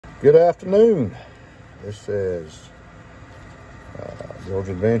Good afternoon. This is George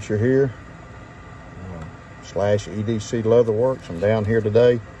Adventure here, / EDC Leatherworks. I'm down here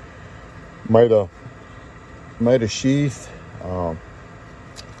today. Made a sheath,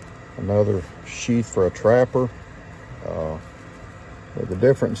 another sheath for a trapper. But the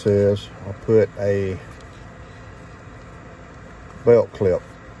difference is I put a belt clip.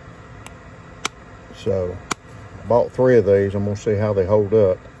 So I bought 3 of these. I'm gonna see how they hold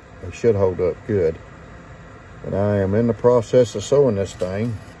up. They should hold up good. But I am in the process of sewing this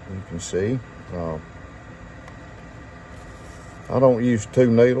thing. You can see. I don't use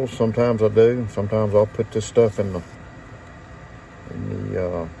 2 needles. Sometimes I do. Sometimes I'll put this stuff in the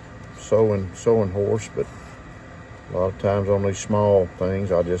sewing horse. But a lot of times on these small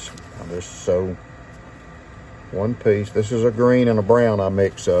things, I just sew one piece. This is a green and a brown I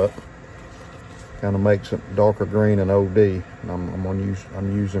mix up. Kind of makes it darker green and OD. And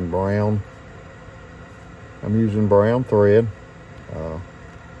I'm using brown. I'm using brown thread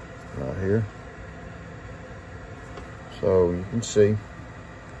right here. So you can see.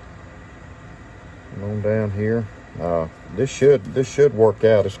 Come on down here. This should work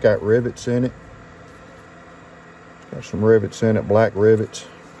out. It's got rivets in it. Got some rivets in it, black rivets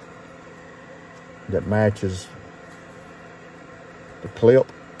that matches the clip.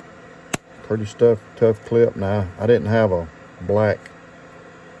 Pretty tough clip. Now I didn't have a black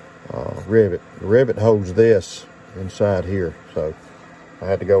rivet. The rivet holds this inside here, so I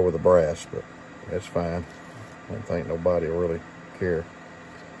had to go with the brass, but that's fine. I don't think nobody will really care.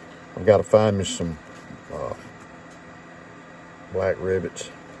 I've got to find me some black rivets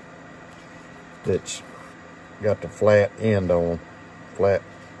that's got the flat end on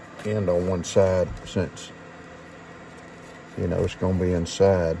one side, since you know it's gonna be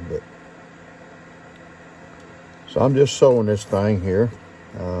inside. But so I'm just sewing this thing here.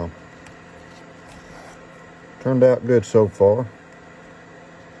 Turned out good so far.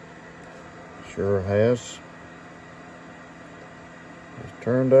 Sure has. It's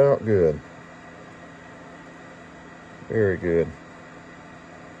turned out good. Very good.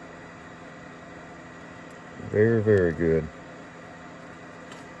 Very, very good.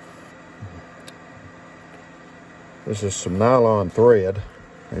 This is some nylon thread.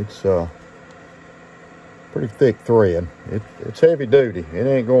 It's pretty thick thread. It's heavy duty. It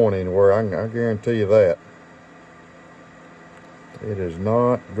ain't going anywhere. I guarantee you that. It is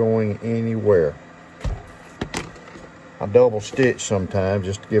not going anywhere. I double stitch sometimes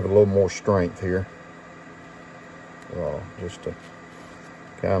just to give it a little more strength here. Just to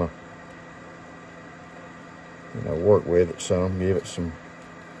kind of, work with it some, give it some.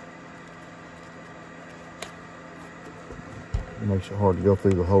 It makes it hard to go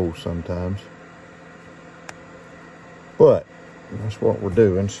through the holes sometimes. But that's what we're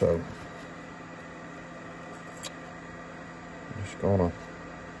doing, so I'm just gonna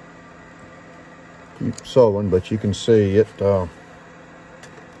keep sewing. But you can see it,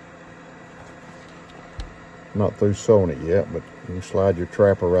 not through sewing it yet, but you can slide your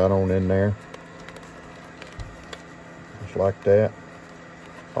trapper right on in there, just like that.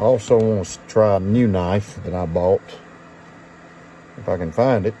 I also want to try a new knife that I bought, if I can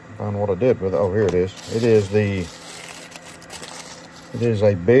find it, find what I did with it. Oh, here it is. It is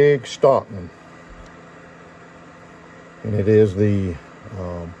a big Stockman, and it is the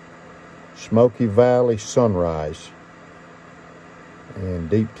Smoky Valley Sunrise and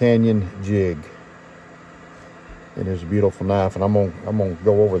Deep Canyon Jig. It is a beautiful knife, and I'm gonna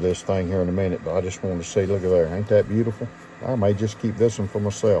go over this thing here in a minute, but I just wanted to see, look at there, ain't that beautiful? I may just keep this one for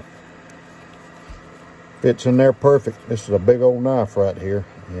myself. Fits in there perfect. This is a big old knife right here,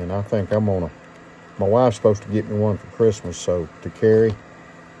 and I think my wife's supposed to get me one for Christmas, to carry.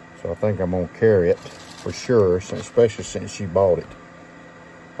 So I think I'm gonna carry it for sure, especially since she bought it.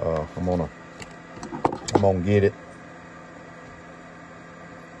 I'm gonna get it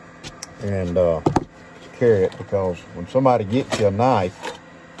and carry it, because when somebody gets you a knife,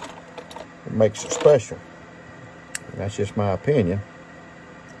 it makes it special. And that's just my opinion,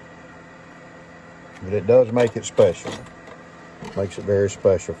 but it does make it special. It makes it very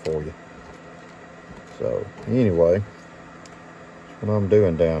special for you. So anyway, that's what I'm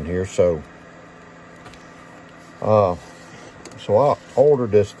doing down here. So I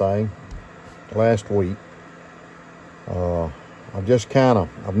ordered this thing last week. I've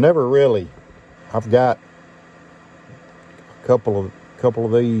got a couple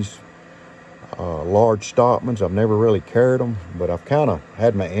of these large Stockmans. I've never really carried them, but I've kind of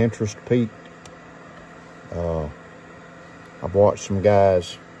had my interest piqued. I've watched some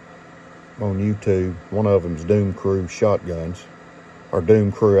guys on YouTube. One of them's Doom Crew Shotguns. or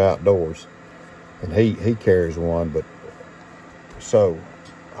Doom Crew Outdoors, and he carries one. But so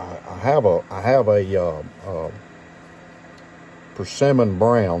I have a persimmon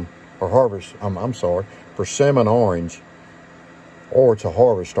brown, or harvest. I'm sorry, persimmon orange, or it's a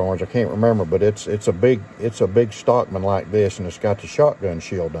harvest orange. I can't remember, but it's a big Stockman like this, and it's got the shotgun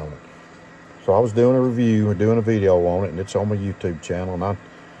shield on it. So I was doing a review or doing a video on it, and it's on my YouTube channel. And I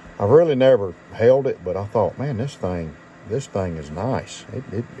really never held it, but I thought, man, this thing is nice.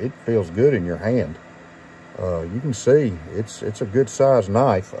 It feels good in your hand. You can see it's a good size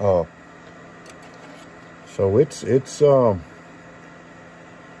knife. So it's the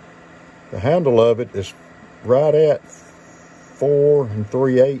handle of it is right at 4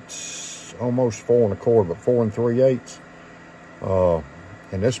 3/8, almost 4 1/4, but 4 3/8.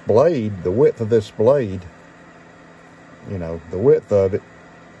 And this blade, the width of this blade, you know, the width of it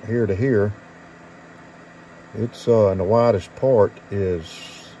here to here, it's and the widest part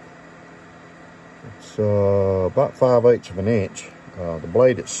is about 5/8 of an inch. The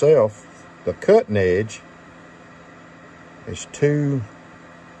blade itself, the cutting edge, is 2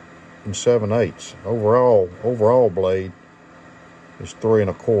 7/8. Overall blade is 3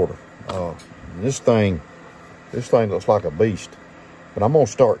 1/4. This thing looks like a beast. But I'm gonna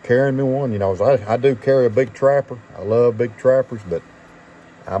start carrying me one. You know, I do carry a big trapper. I love big trappers, but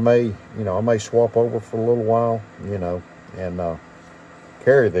I may swap over for a little while, you know, and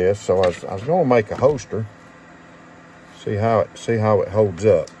carry this. So I was gonna make a holster. See how it holds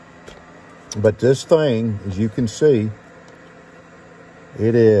up. But this thing, as you can see,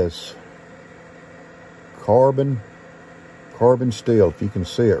 it is carbon steel. If you can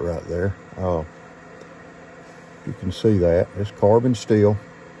see it right there. You can see that it's carbon steel.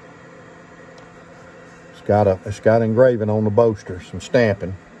 It's got engraving on the bolster, some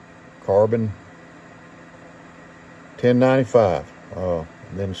stamping, carbon 1095.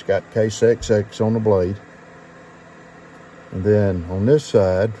 Then it's got case XX on the blade, and then on this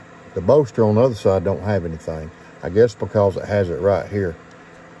side, the bolster on the other side don't have anything. I guess because it has it right here.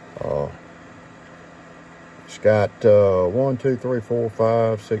 It's got 1, 2, 3, 4,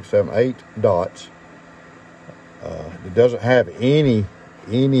 5, 6, 7, 8 dots. It doesn't have any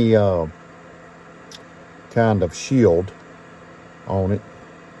kind of shield on it,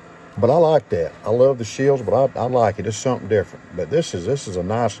 but I like that. I love the shields, but I like it. It's something different. But this is a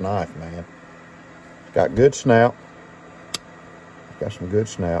nice knife, man. It's got good snap. Got some good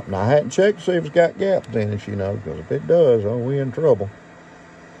snap. Now I hadn't checked to see if it's got gaps in it, you know, because if it does, oh, we in trouble.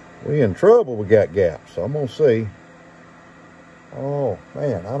 We in trouble. We got gaps. So I'm gonna see. Oh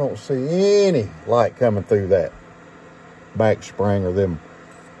man, I don't see any light coming through that back spring or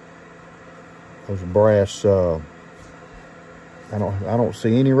those brass. I don't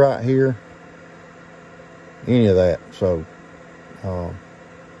see any right here, any of that. So I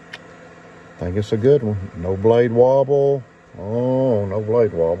think it's a good one. No blade wobble. Oh, no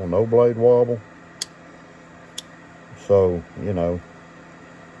blade wobble. No blade wobble. So, you know,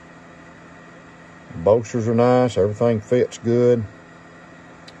 bolsters are nice. Everything fits good.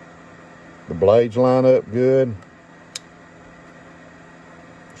 The blades line up good.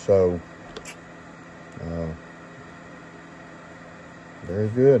 So, very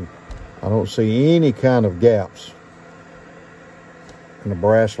good. I don't see any kind of gaps in the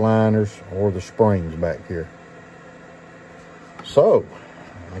brass liners or the springs back here. So,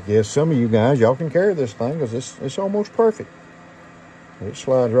 I guess some of you guys, y'all can carry this thing because it's almost perfect. It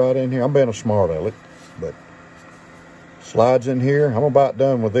slides right in here. I'm being a smart aleck, but slides in here. I'm about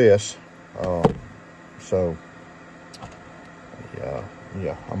done with this. So,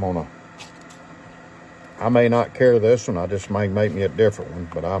 yeah, I may not carry this one. I just may make me a different one.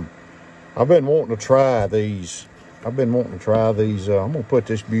 But I've been wanting to try these. I'm gonna put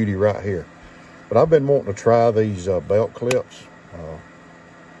this beauty right here. But I've been wanting to try these belt clips,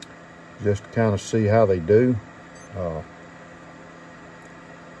 just to kind of see how they do.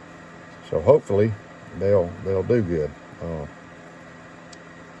 So hopefully they'll do good.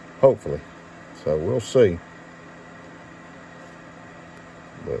 Hopefully. So we'll see.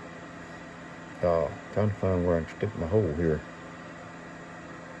 But trying to find where I can stick my hole here.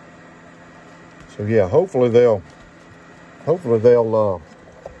 So yeah, hopefully they'll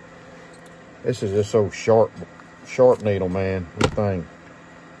this is just so sharp needle, man.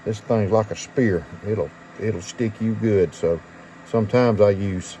 This thing's like a spear. It'll stick you good. So sometimes I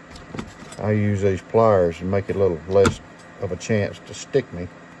use these pliers and make it a little less of a chance to stick me.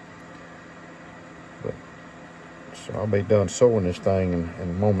 But so I'll be done sewing this thing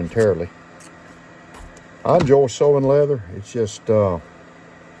and momentarily. I enjoy sewing leather. It's just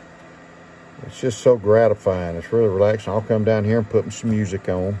It's just so gratifying. It's really relaxing. I'll come down here and put some music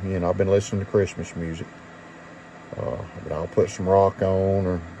on. You know, I've been listening to Christmas music. But I'll put some rock on,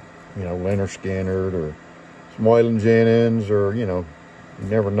 or, you know, Leonard Skinner, or some Waylon Jennings, or, you know, you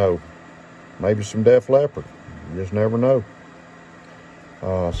never know. Maybe some Def Leppard. You just never know.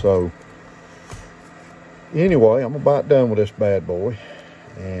 So, anyway, I'm about done with this bad boy.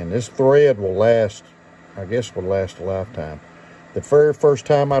 And this thread will last, I guess will last a lifetime. The very first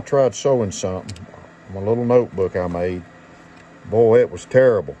time I tried sewing something, my little notebook I made, boy, it was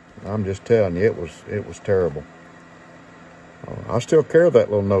terrible. I'm just telling you, it was terrible. I still carry that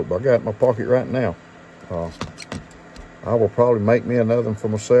little notebook. I got it in my pocket right now. I will probably make me another one for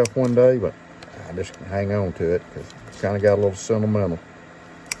myself one day, but I just hang on to it because it's kind of got a little sentimental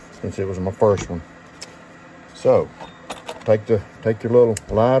since it was my first one. So, take your little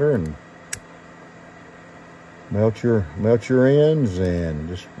lighter and melt your ends and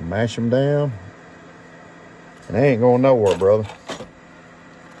just mash them down. And they ain't going nowhere, brother.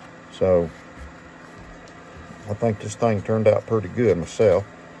 So, I think this thing turned out pretty good myself.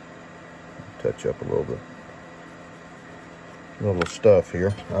 Touch up a little bit. Little stuff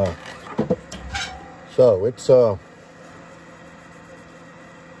here. So it's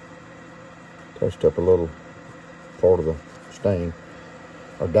touched up a little part of the stain,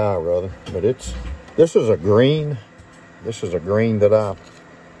 or dye rather. But this is a green. This is a green that I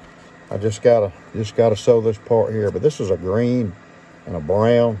just gotta sew this part here. But this is a green and a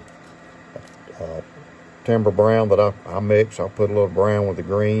brown, timber brown that I mix. I'll put a little brown with the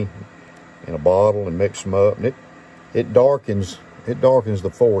green in a bottle and mix them up, and it darkens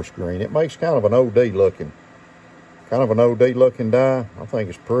the forest green. It makes kind of an OD looking dye. I think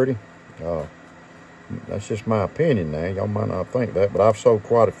it's pretty. That's just my opinion now. Y'all might not think that, but I've sold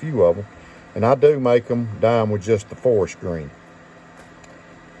quite a few of them, and I do make them dye them with just the forest green.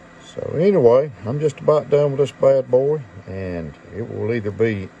 So anyway, I'm just about done with this bad boy, and it will either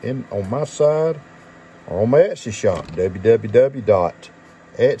be on my side or on my Etsy shop,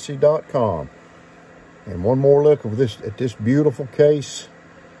 www.etsy.com. And one more look at this beautiful case.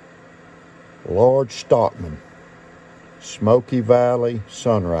 Large Stockman. Smoky Valley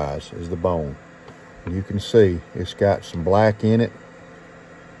Sunrise is the bone. You can see it's got some black in it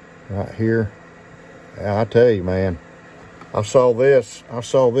right here. I tell you, man, I saw this a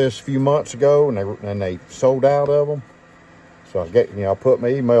few months ago, and they sold out of them. So I put my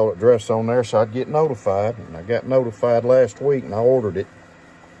email address on there so I'd get notified, and I got notified last week, and I ordered it.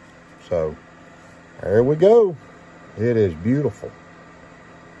 So there we go. It is beautiful.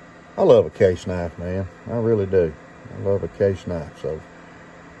 I love a case knife, man. I really do. I love a case knife. So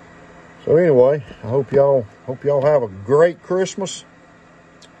anyway, I hope y'all have a great Christmas.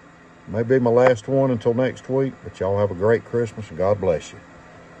 Maybe my last one until next week, but y'all have a great Christmas and God bless you.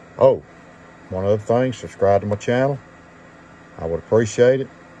 Oh, one other thing, subscribe to my channel. I would appreciate it.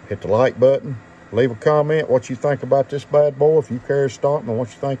 Hit the like button. Leave a comment what you think about this bad boy. If you carry Stockman, what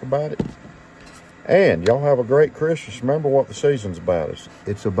you think about it. And y'all have a great Christmas. Remember what the season's about.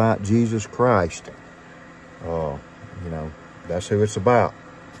 It's about Jesus Christ. You know, that's who it's about.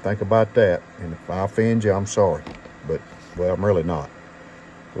 Think about that. And if I offend you, I'm sorry. But, well, I'm really not.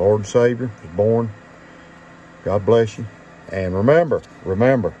 Lord and Savior is born. God bless you. And remember,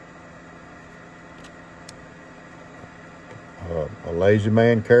 a lazy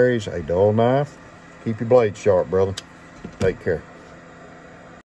man carries a dull knife. Keep your blade sharp, brother. Take care.